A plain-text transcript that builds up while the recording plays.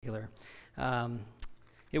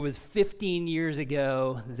It was 15 years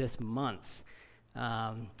ago this month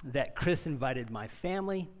that Chris invited my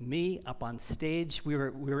family, me, up on stage. We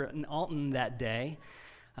were in Alton that day.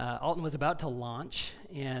 Alton was about to launch,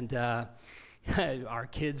 and our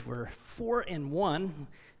kids were 4 and 1,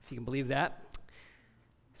 if you can believe that.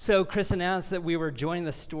 So Chris announced that we were joining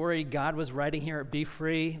the story God was writing here at Be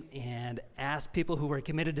Free, and asked people who were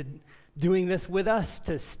committed to doing this with us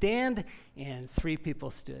to stand, and 3 people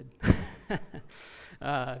stood.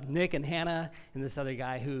 Nick and Hannah, and this other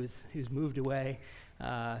guy who's moved away,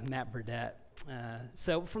 Matt Burdett.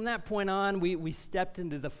 So from that point on, we stepped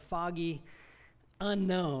into the foggy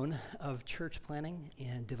unknown of church planning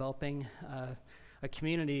and developing a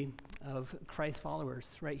community of Christ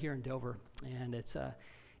followers right here in Dover. And it's a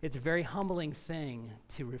very humbling thing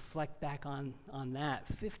to reflect back on that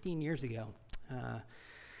 15 years ago.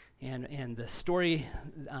 And the story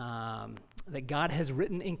that God has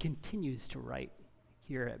written and continues to write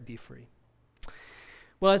here at Be Free.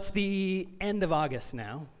 Well, it's the end of August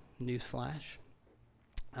now, newsflash.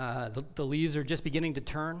 The leaves are just beginning to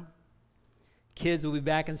turn. Kids will be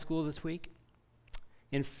back in school this week.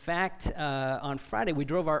 In fact, on Friday, we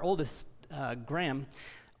drove our oldest, Graham,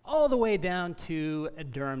 all the way down to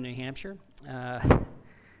Durham, New Hampshire,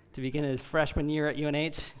 to begin his freshman year at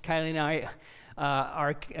UNH. Kylie and I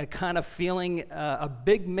are kind of feeling a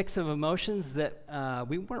big mix of emotions that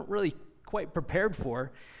we weren't really quite prepared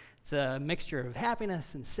for. It's a mixture of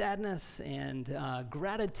happiness and sadness and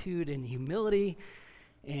gratitude and humility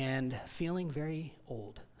and feeling very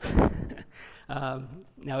old.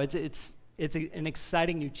 Now it's an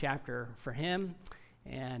exciting new chapter for him,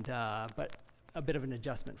 and but a bit of an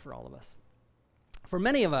adjustment for all of us. For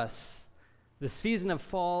many of us, the season of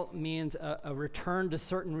fall means a return to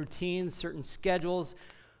certain routines, certain schedules.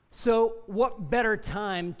 So what better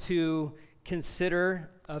time to consider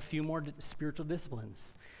a few more spiritual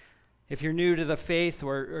disciplines? If you're new to the faith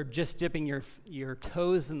or just dipping your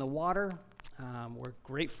toes in the water, we're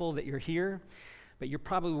grateful that you're here, but you're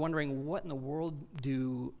probably wondering, what in the world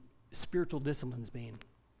do spiritual disciplines mean?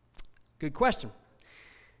 Good question.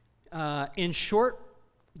 In short,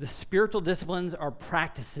 the spiritual disciplines are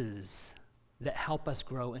practices that help us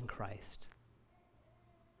grow in Christ.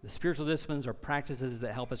 The spiritual disciplines are practices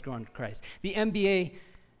that help us grow in Christ. The NBA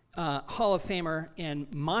Hall of Famer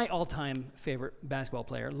and my all-time favorite basketball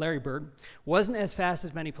player, Larry Bird, wasn't as fast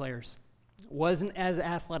as many players, wasn't as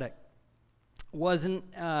athletic, wasn't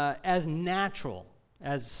as natural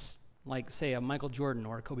as, like, say, a Michael Jordan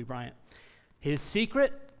or a Kobe Bryant. His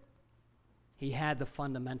secret? He had the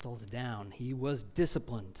fundamentals down. He was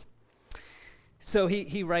disciplined. So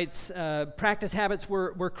he writes, practice habits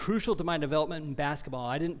were crucial to my development in basketball.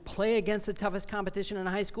 I didn't play against the toughest competition in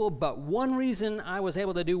high school, but one reason I was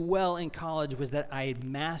able to do well in college was that I had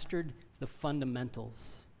mastered the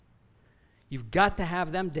fundamentals. You've got to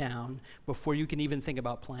have them down before you can even think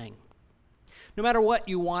about playing. No matter what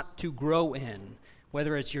you want to grow in,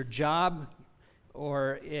 whether it's your job,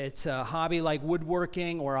 or it's a hobby like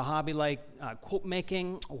woodworking, or a hobby like quilt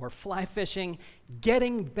making, or fly fishing,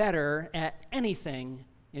 getting better at anything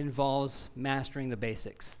involves mastering the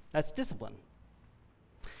basics. That's discipline.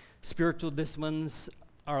 Spiritual disciplines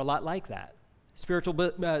are a lot like that. Spiritual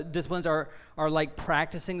disciplines are like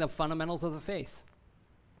practicing the fundamentals of the faith.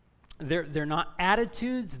 They're not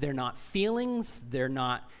attitudes, they're not feelings, they're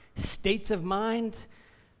not states of mind.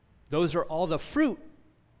 Those are all the fruit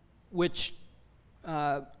which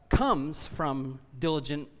comes from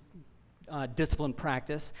diligent disciplined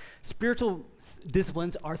practice. Spiritual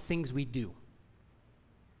disciplines are things we do,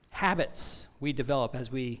 habits we develop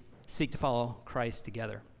as we seek to follow Christ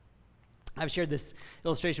together. I've shared this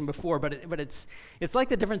illustration before, but it's like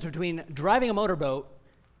the difference between driving a motorboat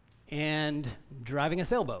and driving a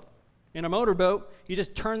sailboat. In a motorboat, you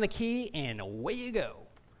just turn the key and away you go.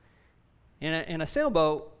 In a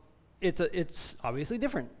sailboat, it's obviously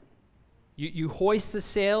different. You hoist the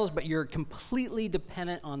sails, but you're completely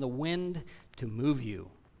dependent on the wind to move you.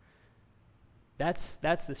 That's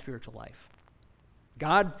the spiritual life.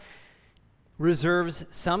 God reserves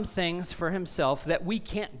some things for himself that we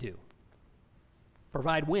can't do.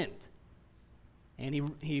 Provide wind.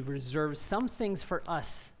 And he reserves some things for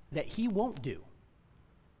us that he won't do.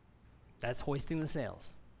 That's hoisting the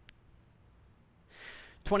sails.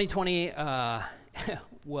 2020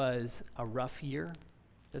 was a rough year.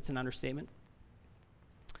 That's an understatement.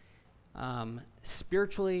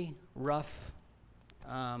 Spiritually rough.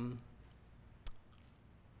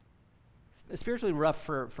 Spiritually rough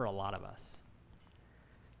for a lot of us.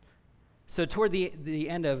 So toward the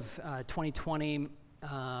end of 2020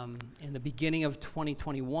 and the beginning of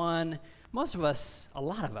 2021, Most of us, a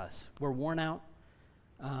lot of us, were worn out.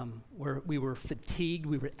 We were fatigued.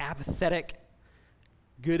 We were apathetic.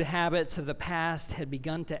 Good habits of the past had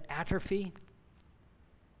begun to atrophy.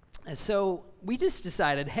 And so we just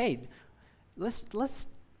decided, hey, let's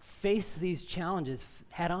face these challenges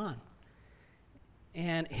head on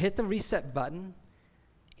and hit the reset button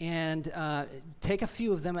and take a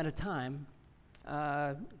few of them at a time,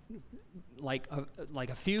 like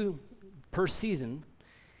a few per season,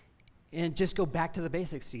 and just go back to the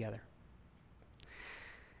basics together.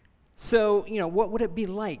 So, what would it be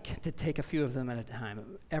like to take a few of them at a time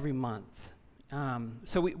every month?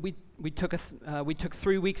 So we took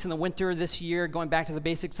 3 weeks in the winter this year, going back to the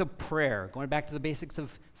basics of prayer, going back to the basics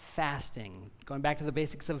of fasting, going back to the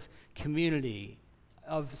basics of community,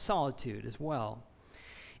 of solitude as well.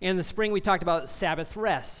 In the spring, we talked about Sabbath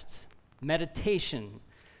rest, meditation,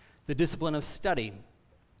 the discipline of study.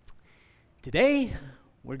 Today,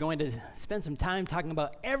 we're going to spend some time talking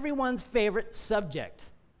about everyone's favorite subject.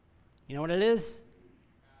 You know what it is?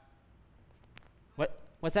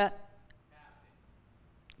 What's that?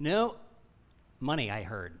 No, money, I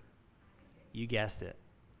heard. You guessed it.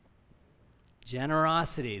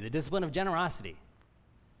 Generosity, the discipline of generosity.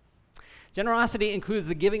 Generosity includes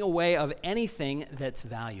the giving away of anything that's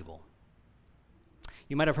valuable.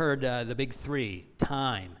 You might have heard the big three: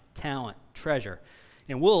 time, talent, treasure.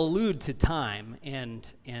 And we'll allude to time and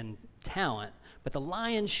talent, but the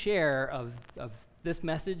lion's share of this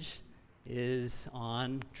message is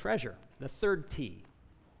on treasure, the third T.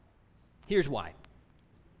 Here's why.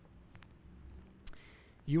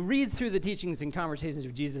 You read through the teachings and conversations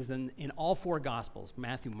of Jesus in all four Gospels,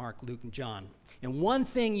 Matthew, Mark, Luke, and John, and one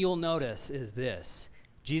thing you'll notice is this: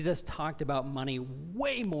 Jesus talked about money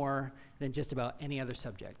way more than just about any other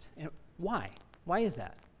subject. And why? Why is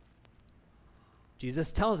that?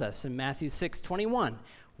 Jesus tells us in Matthew 6:21,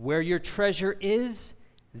 where your treasure is,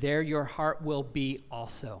 there your heart will be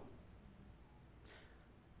also.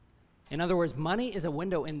 In other words, money is a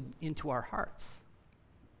window into our hearts.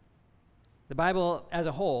 The Bible as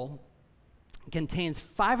a whole contains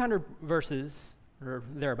 500 verses, or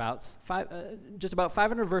thereabouts, just about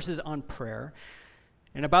 500 verses on prayer,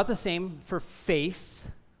 and about the same for faith,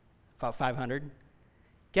 about 500.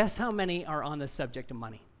 Guess how many are on the subject of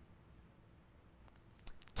money?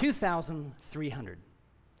 2,300.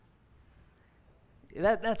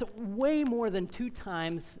 That's way more than 2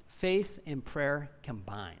 times faith and prayer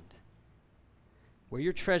combined. Where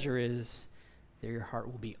your treasure is, there your heart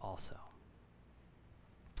will be also.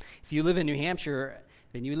 If you live in New Hampshire,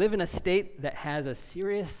 then you live in a state that has a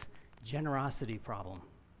serious generosity problem.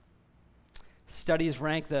 Studies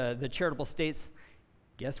rank the charitable states.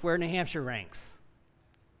 Guess where New Hampshire ranks?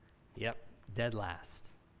 Yep, dead last.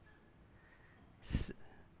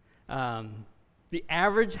 The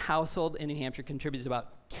average household in New Hampshire contributes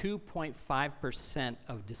about 2.5%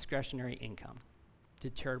 of discretionary income to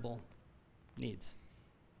charitable needs.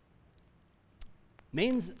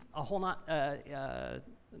 Maine's a whole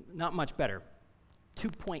not much better,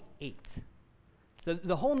 2.8. So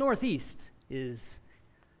the whole Northeast has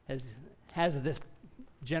this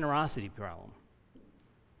generosity problem.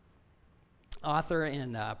 Author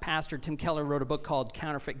and pastor Tim Keller wrote a book called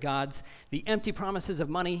Counterfeit Gods: The Empty Promises of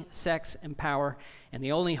Money, Sex, and Power, and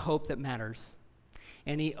the Only Hope That Matters.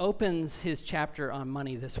 And he opens his chapter on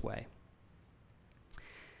money this way.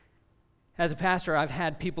 As a pastor, I've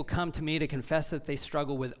had people come to me to confess that they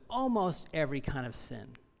struggle with almost every kind of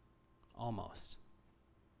sin. Almost.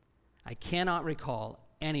 I cannot recall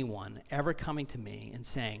anyone ever coming to me and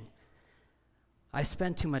saying, I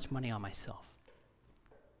spend too much money on myself.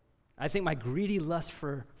 I think my greedy lust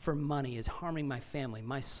for money is harming my family,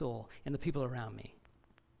 my soul, and the people around me.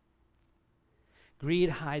 Greed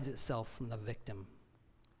hides itself from the victim.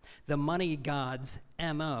 The money god's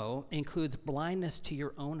MO includes blindness to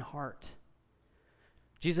your own heart.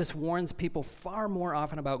 Jesus warns people far more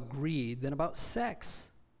often about greed than about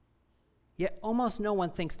sex. Yet almost no one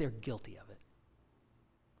thinks they're guilty of it.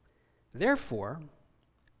 Therefore,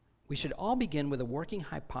 we should all begin with a working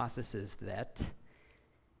hypothesis that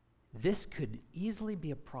this could easily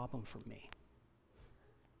be a problem for me.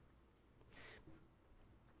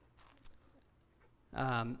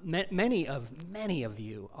 Many of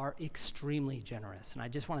you are extremely generous, and I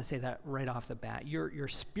just want to say that right off the bat. You're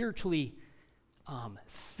spiritually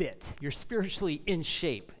fit. You're spiritually in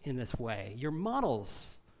shape in this way. You're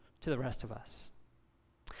models to the rest of us.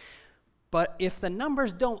 But if the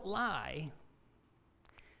numbers don't lie,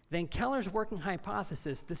 then Keller's working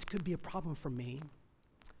hypothesis, this could be a problem for me,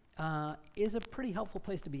 is a pretty helpful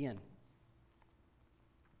place to begin.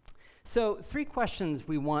 So 3 questions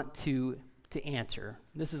we want to to answer.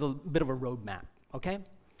 This is a bit of a roadmap, okay?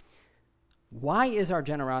 Why is our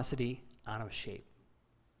generosity out of shape?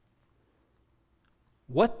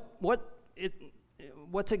 What's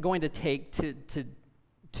it going to take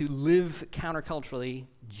to live counterculturally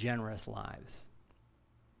generous lives?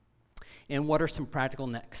 And what are some practical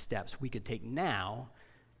next steps we could take now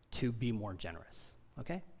to be more generous?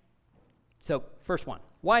 Okay? So, first one,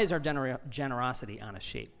 why is our generosity out of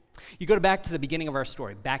shape? You go back to the beginning of our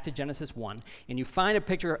story, back to Genesis 1, and you find a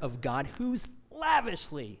picture of God who's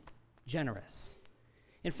lavishly generous.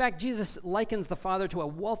 In fact, Jesus likens the Father to a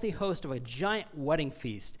wealthy host of a giant wedding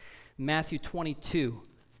feast. Matthew 22,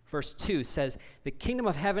 verse 2 says, "The kingdom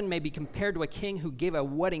of heaven may be compared to a king who gave a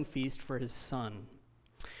wedding feast for his son."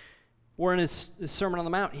 Or in his Sermon on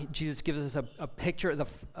the Mount, Jesus gives us a picture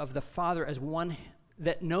of the Father as one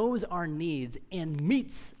that knows our needs and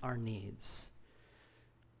meets our needs.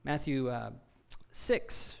 Matthew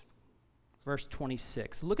 6, verse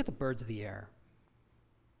 26. Look at the birds of the air.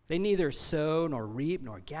 They neither sow nor reap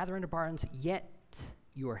nor gather into barns, yet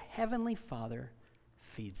your heavenly Father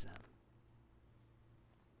feeds them.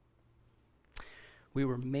 We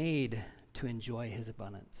were made to enjoy his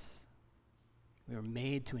abundance. We were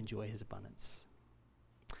made to enjoy his abundance,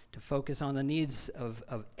 to focus on the needs of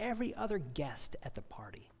every other guest at the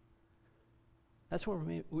party. That's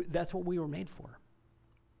what we were made for.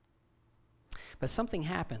 But something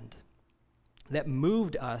happened that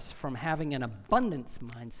moved us from having an abundance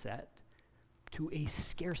mindset to a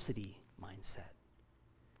scarcity mindset.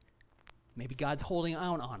 Maybe God's holding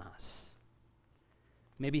out on us.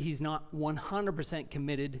 Maybe he's not 100%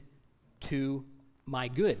 committed to my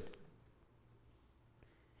good.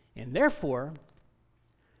 And therefore,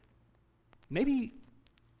 maybe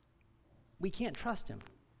we can't trust him.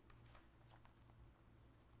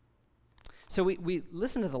 So we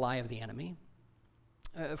listen to the lie of the enemy,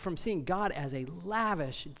 from seeing God as a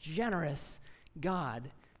lavish, generous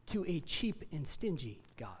God to a cheap and stingy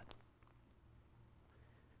God.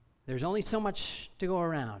 There's only so much to go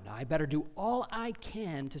around. I better do all I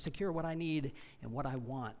can to secure what I need and what I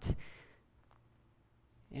want.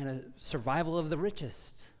 And a survival of the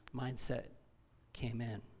richest mindset came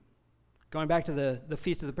in. Going back to the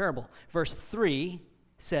feast of the parable, verse 3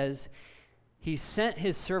 says, he sent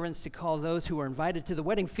his servants to call those who were invited to the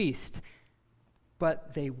wedding feast,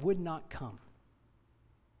 but they would not come.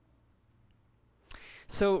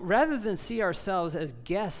 So rather than see ourselves as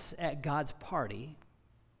guests at God's party,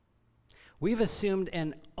 we've assumed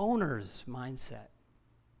an owner's mindset.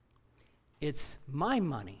 It's my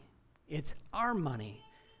money. It's our money.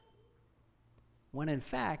 When in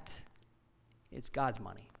fact, it's God's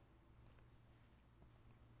money.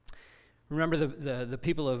 Remember the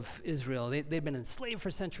people of Israel, they'd been enslaved for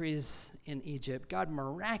centuries in Egypt. God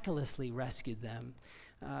miraculously rescued them,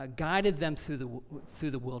 guided them through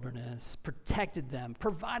the wilderness, protected them,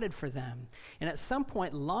 provided for them. And at some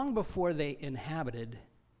point, long before they inhabited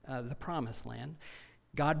the promised land,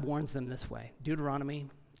 God warns them this way. Deuteronomy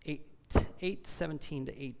 8:17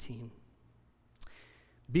 to 18.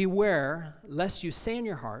 Beware lest you say in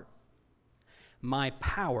your heart, my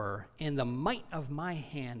power and the might of my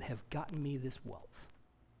hand have gotten me this wealth.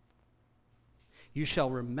 You shall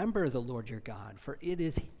remember the Lord your God, for it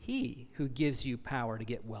is he who gives you power to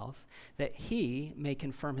get wealth, that he may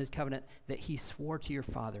confirm his covenant that he swore to your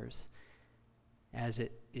fathers, as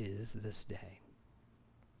it is this day.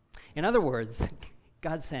 In other words,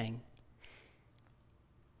 God's saying,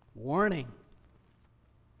 warning,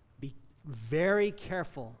 be very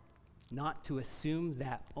careful not to assume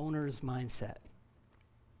that owner's mindset.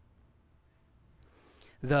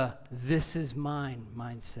 The this is mine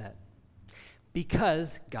mindset.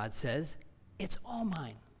 Because, God says, it's all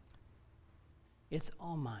mine. It's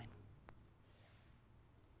all mine.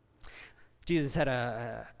 Jesus had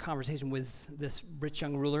a conversation with this rich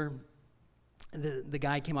young ruler. The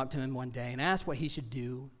guy came up to him one day and asked what he should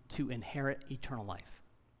do to inherit eternal life.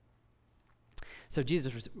 So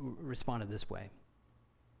Jesus responded this way.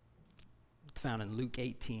 It's found in Luke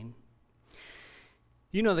 18.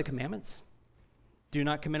 You know the commandments. Do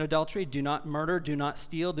not commit adultery, do not murder, do not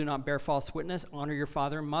steal, do not bear false witness, honor your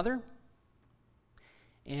father and mother.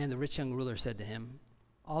 And the rich young ruler said to him,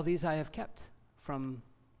 all these I have kept from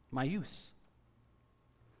my youth.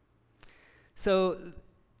 So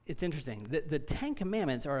it's interesting. The Ten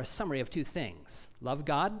Commandments are a summary of two things. Love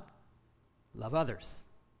God, love others.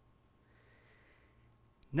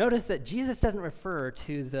 Notice that Jesus doesn't refer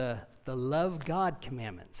to the love God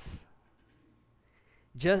commandments.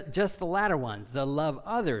 Just the latter ones, the love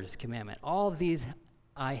others commandment. All these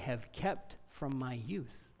I have kept from my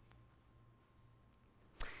youth.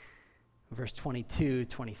 Verse 22,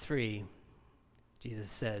 23, Jesus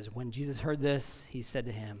says, when Jesus heard this, he said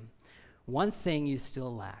to him, "One thing you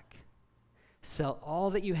still lack. Sell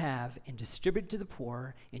all that you have and distribute to the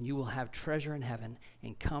poor, and you will have treasure in heaven,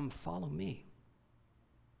 and come follow me."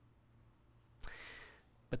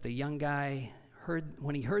 But the young guy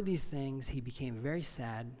when he heard these things, he became very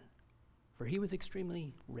sad, for he was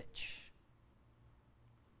extremely rich.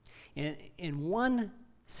 And in one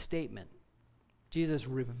statement, Jesus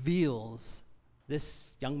reveals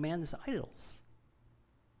this young man's idols.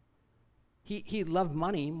 He loved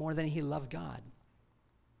money more than he loved God.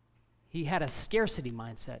 He had a scarcity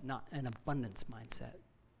mindset, not an abundance mindset.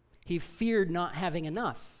 He feared not having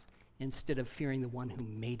enough instead of fearing the one who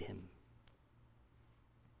made him.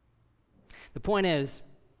 The point is,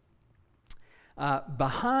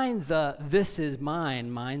 behind the "this is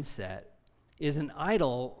mine" mindset is an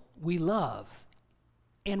idol we love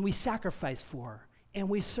and we sacrifice for and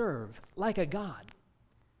we serve like a god.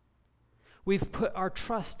 We've put our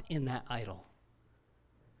trust in that idol.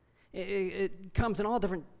 It comes in all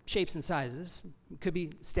different shapes and sizes. It could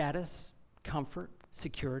be status, comfort,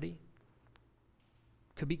 security.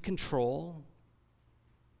 Could be control.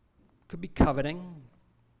 Could be coveting.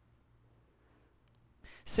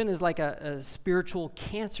 Sin is like a spiritual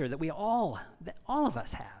cancer that all of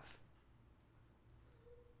us have.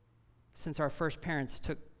 Since our first parents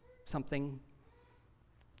took something,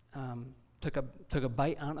 took a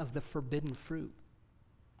bite out of the forbidden fruit.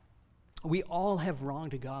 We all have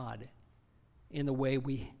wronged God in the way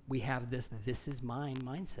we have this is mine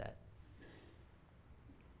mindset.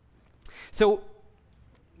 So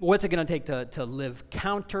what's it going to take to live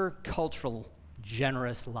countercultural,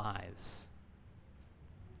 generous lives?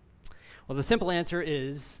 Well, the simple answer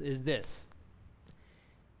is this.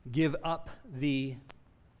 Give up the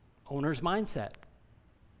owner's mindset.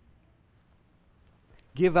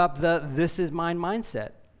 Give up the "this is mine"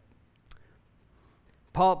 mindset.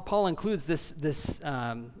 Paul includes this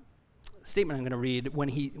statement I'm going to read when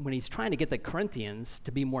he's trying to get the Corinthians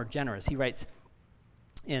to be more generous. He writes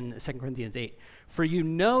in 2 Corinthians 8, "For you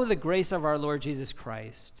know the grace of our Lord Jesus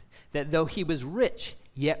Christ, that though he was rich,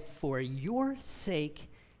 yet for your sake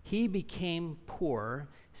he became poor,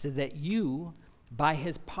 so that you, by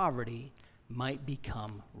his poverty, might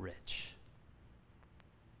become rich."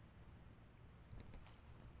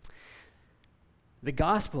 The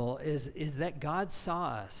gospel is that God saw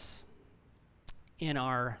us in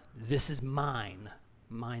our "this is mine"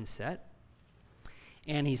 mindset,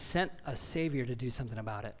 and he sent a Savior to do something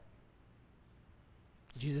about it.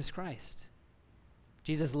 Jesus Christ.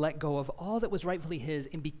 Jesus let go of all that was rightfully his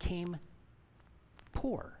and became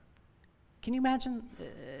poor. Can you imagine?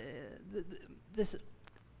 This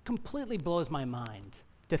completely blows my mind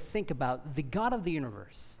to think about the God of the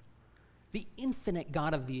universe, the infinite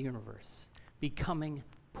God of the universe, becoming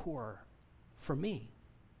poor for me,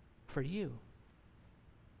 for you.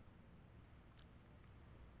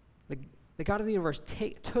 The God of the universe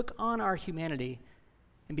took on our humanity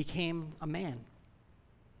and became a man.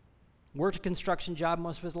 Worked a construction job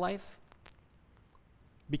most of his life.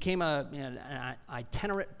 Became an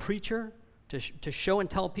itinerant preacher to show and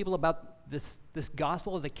tell people about this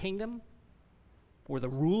gospel of the kingdom or the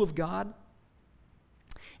rule of God.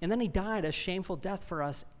 And then he died a shameful death for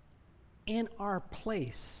us in our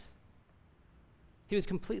place. He was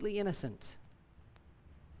completely innocent.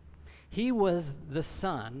 He was the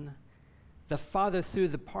son the Father threw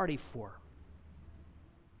the party for.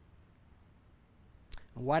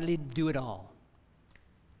 And why did he do it all?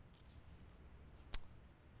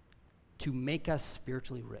 To make us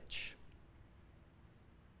spiritually rich.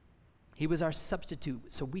 He was our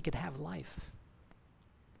substitute so we could have life.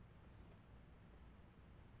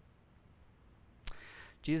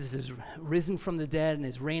 Jesus is risen from the dead and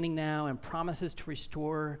is reigning now and promises to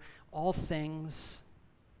restore all things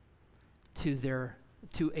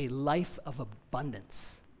to a life of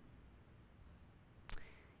abundance.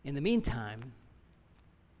 In the meantime,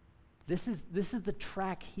 this is the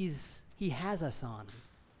track he has us on.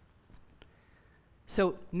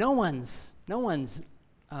 So no one's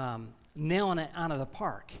nailing it out of the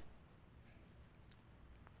park.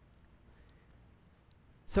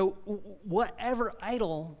 So whatever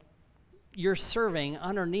idol you're serving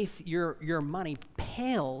underneath your money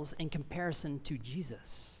pales in comparison to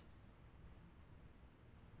Jesus.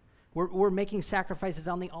 We're making sacrifices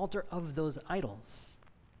on the altar of those idols.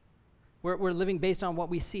 We're living based on what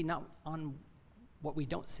we see, not on what we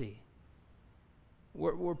don't see.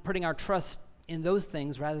 We're putting our trust in those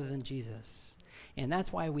things rather than Jesus. And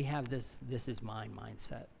that's why we have this is mine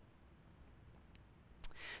mindset.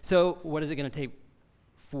 So what is it going to take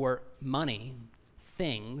for money,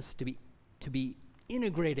 things, to be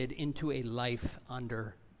integrated into a life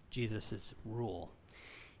under Jesus' rule?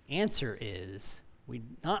 Answer is, we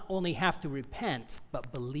not only have to repent,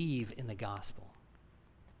 but believe in the gospel.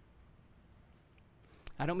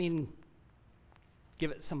 I don't mean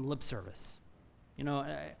give it some lip service.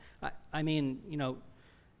 I mean,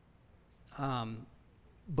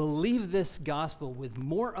 believe this gospel with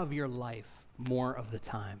more of your life, more of the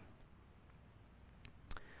time.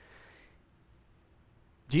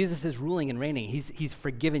 Jesus is ruling and reigning. He's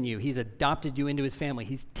forgiven you. He's adopted you into his family.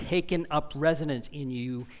 He's taken up residence in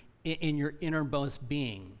you, in your innermost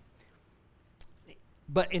being.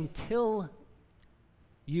 But until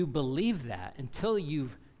you believe that, until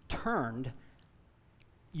you've turned,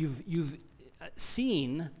 you've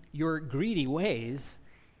seen your greedy ways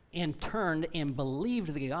and turned and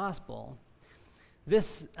believed the gospel,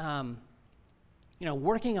 this,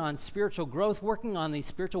 working on spiritual growth, working on these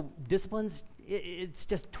spiritual disciplines, it's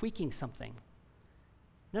just tweaking something.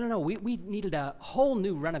 No. We needed a whole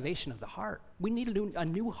new renovation of the heart. We needed a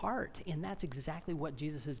new heart, and that's exactly what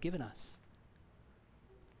Jesus has given us.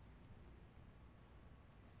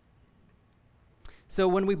 So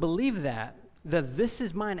when we believe that, the "this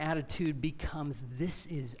is mine" attitude becomes "this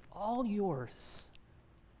is all yours."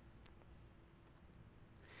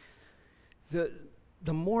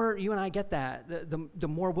 The more you and I get that, the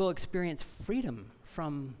more we'll experience freedom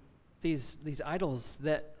from these idols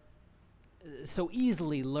that so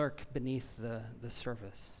easily lurk beneath the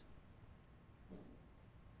surface.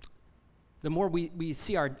 The more we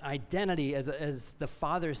see our identity as the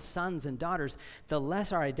Father's sons and daughters, the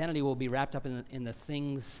less our identity will be wrapped up in the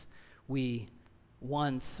things we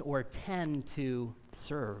once or tend to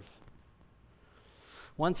serve.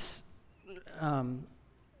 Once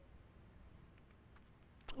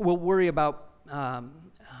we'll worry about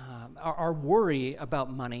our worry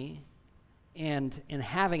about money and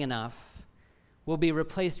having enough will be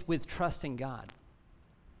replaced with trust in God.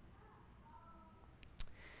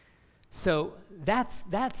 So that's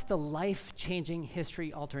the life-changing,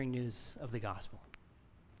 history-altering news of the gospel.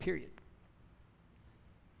 Period.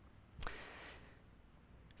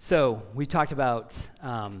 So we talked about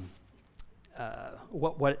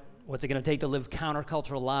what's it going to take to live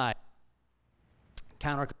countercultural lives,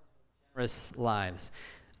 generous lives.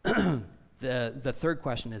 The third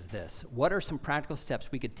question is this: what are some practical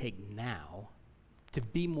steps we could take now to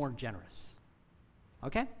be more generous?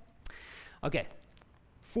 Okay.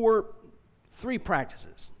 3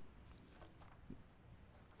 practices.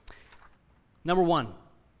 Number 1,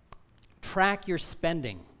 track your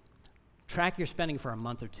spending. Track your spending for a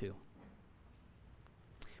month or 2.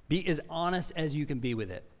 Be as honest as you can be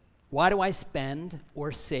with it. Why do I spend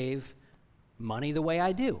or save money the way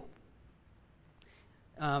I do?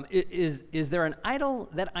 Is there an idol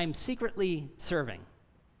that I'm secretly serving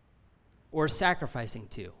or sacrificing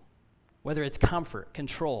to? Whether it's comfort,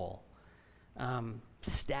 control,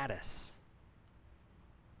 status.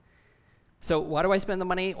 So why do I spend the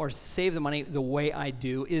money or save the money the way I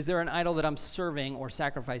do? Is there an idol that I'm serving or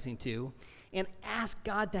sacrificing to? And ask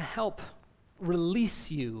God to help release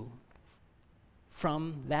you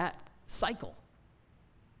from that cycle.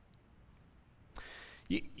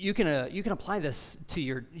 You can apply this to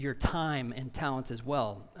your time and talents as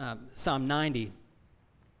well. Psalm 90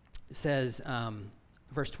 says,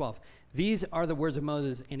 verse 12, "These are the words of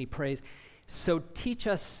Moses," and he prays, "So teach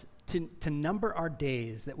us to number our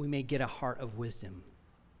days that we may get a heart of wisdom."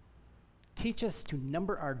 Teach us to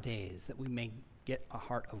number our days that we may get a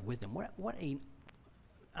heart of wisdom. What an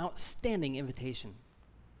outstanding invitation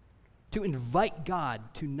to invite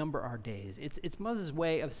God to number our days. It's Moses'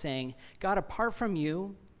 way of saying, God, apart from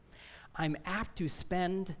you, I'm apt to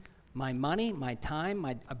spend my money, my time,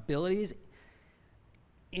 my abilities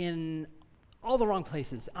in all the wrong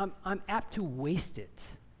places. I'm apt to waste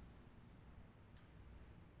it.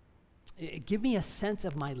 Give me a sense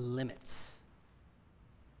of my limits.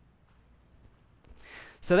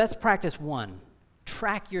 So that's practice 1.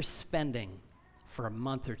 Track your spending for a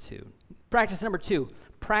month or 2. Practice number 2,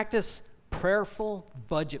 practice prayerful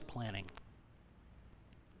budget planning.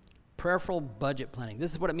 Prayerful budget planning.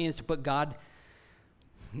 This is what it means to put God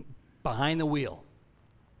behind the wheel.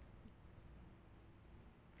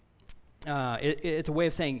 It's a way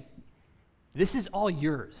of saying, this is all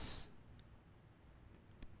yours.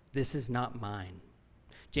 This is not mine.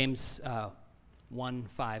 James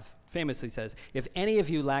 1:5 famously says, "If any of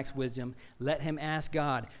you lacks wisdom, let him ask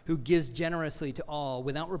God, who gives generously to all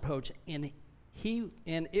without reproach, and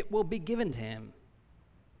it will be given to him."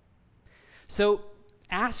 So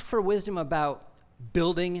ask for wisdom about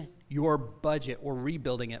building your budget or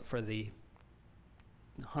rebuilding it for the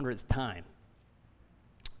 100th time.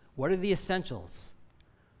 What are the essentials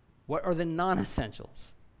What are the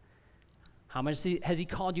non-essentials? How much has he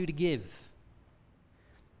called you to give?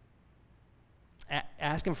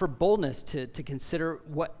 Ask him for boldness to consider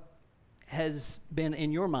what has been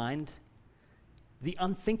in your mind the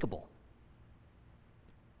unthinkable.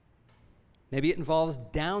 Maybe it involves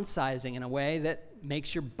downsizing in a way that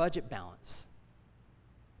makes your budget balance.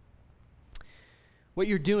 What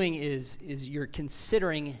you're doing is you're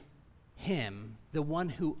considering him, the one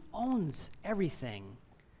who owns everything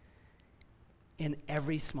in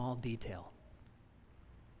every small detail.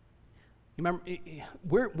 Remember,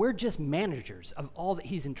 we're just managers of all that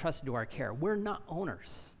he's entrusted to our care. We're not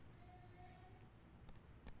owners.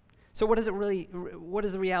 So what does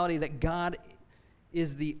the reality that God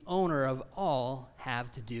is the owner of all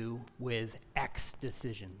have to do with X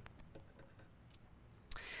decision?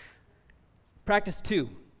 Practice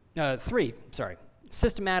 3,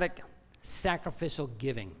 systematic sacrificial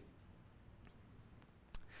giving.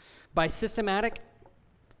 By systematic,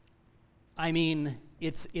 I mean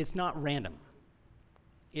it's not random.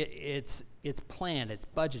 It's planned, it's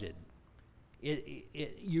budgeted.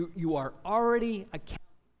 You are already accounting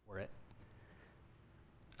for it.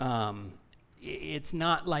 It's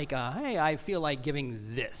not like, hey, I feel like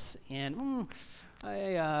giving this, and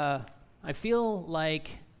I feel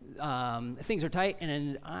like things are tight,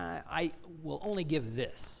 and I will only give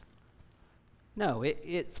this. No,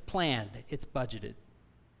 it's planned, it's budgeted.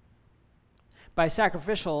 By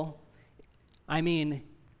sacrificial, I mean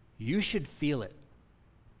you should feel it.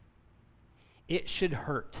 It should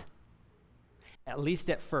hurt, at least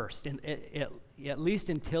at first, and at least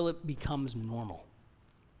until it becomes normal.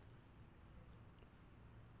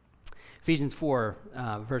 Ephesians 4,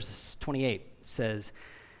 verse 28 says,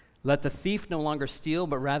 "Let the thief no longer steal,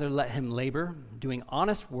 but rather let him labor, doing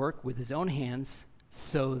honest work with his own hands,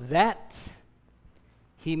 so that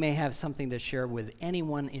he may have something to share with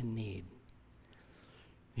anyone in need."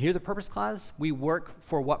 You hear the purpose clause? We work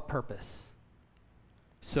for what purpose?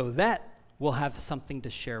 So that we'll have something to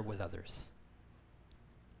share with others.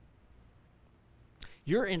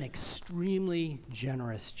 You're an extremely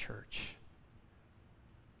generous church.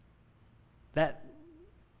 That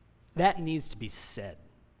needs to be said.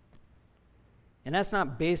 And that's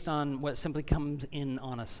not based on what simply comes in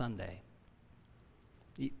on a Sunday.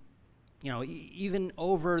 Even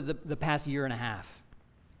over the past year and a half,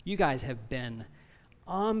 you guys have been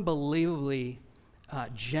unbelievably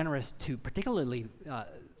generous to particularly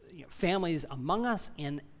families among us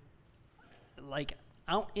and like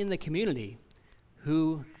out in the community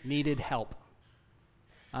who needed help,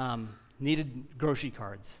 needed grocery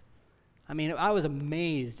cards. I mean, I was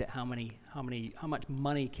amazed at how much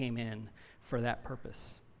money came in for that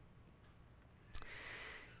purpose.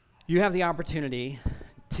 You have the opportunity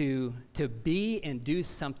to be and do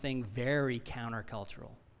something very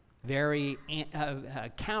countercultural, very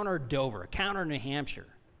counter Dover, counter New Hampshire.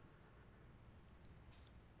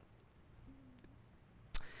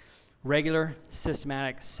 Regular,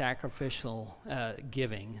 systematic, sacrificial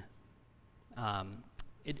giving,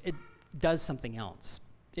 it does something else.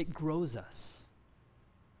 It grows us.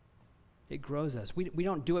 It grows us. We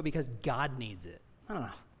don't do it because God needs it. No.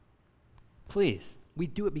 Please, we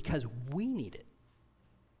do it because we need it.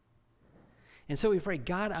 And so we pray,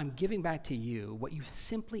 God, I'm giving back to you what you've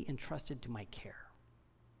simply entrusted to my care.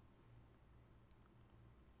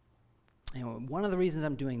 And one of the reasons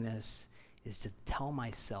I'm doing this is to tell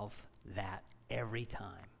myself that every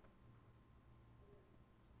time.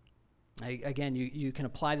 Again, you can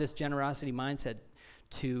apply this generosity mindset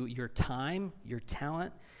to your time, your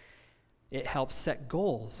talent. It helps set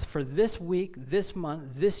goals. For this week, this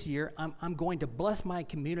month, this year, I'm going to bless my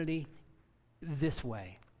community this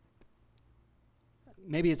way.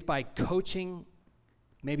 Maybe it's by coaching.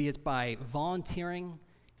 Maybe it's by volunteering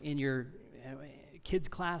in your kids'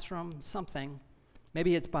 classroom, something.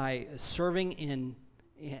 Maybe it's by serving in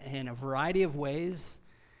a variety of ways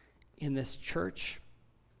in this church.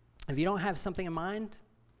 If you don't have something in mind,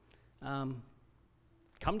 come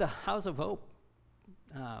to House of Hope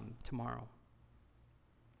tomorrow.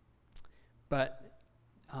 But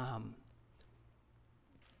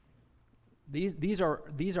these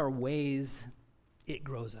are ways it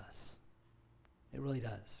grows us. It really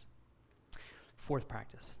does. Fourth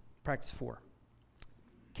practice 4.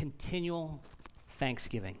 Continual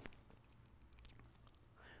thanksgiving.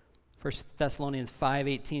 1 Thessalonians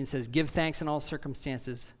 5:18 says, "Give thanks in all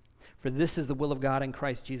circumstances, for this is the will of God in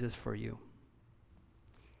Christ Jesus for you."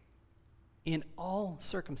 In all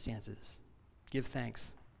circumstances, give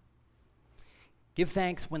thanks. Give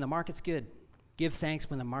thanks when the market's good. Give thanks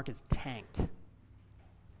when the market's tanked.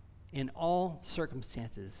 In all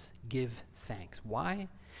circumstances, give thanks. Why?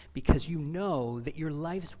 because you know that your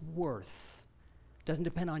life's worth doesn't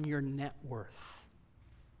depend on your net worth.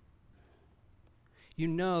 You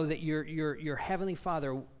know that your Heavenly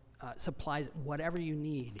Father supplies whatever you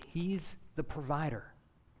need. He's the provider.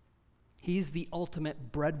 He's the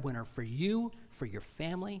ultimate breadwinner for you, for your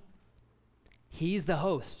family. He's the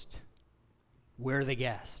host. We're the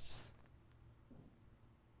guests.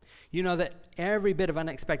 You know that every bit of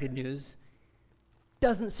unexpected news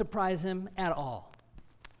doesn't surprise him at all.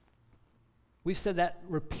 We've said that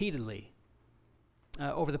repeatedly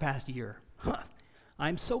over the past year.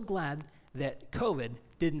 I'm so glad that COVID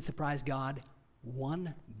didn't surprise God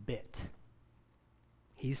one bit.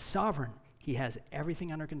 He's sovereign. He has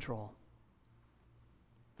everything under control.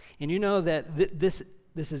 And you know that this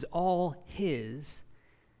is all his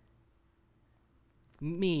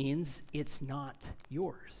means it's not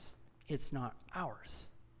yours. It's not ours.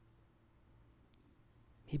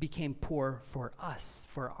 He became poor for us,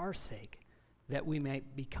 for our sake, that we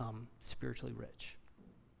might become spiritually rich.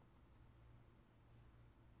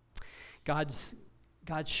 God's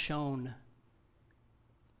shown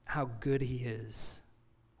how good he is.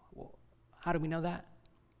 Well, how do we know that?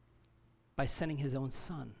 By sending his own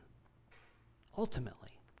son,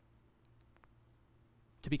 ultimately,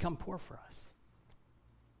 to become poor for us.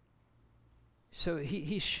 So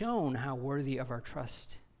he's shown how worthy of our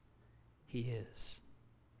trust he is.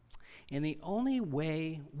 And the only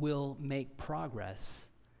way we'll make progress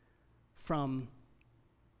from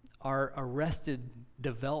our arrested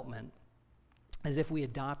development is if we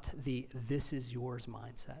adopt the "this is yours"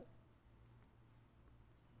 mindset.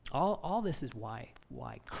 All this is why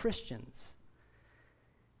Christians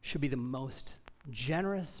should be the most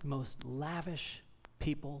generous, most lavish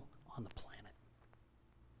people on the planet.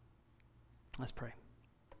 Let's pray.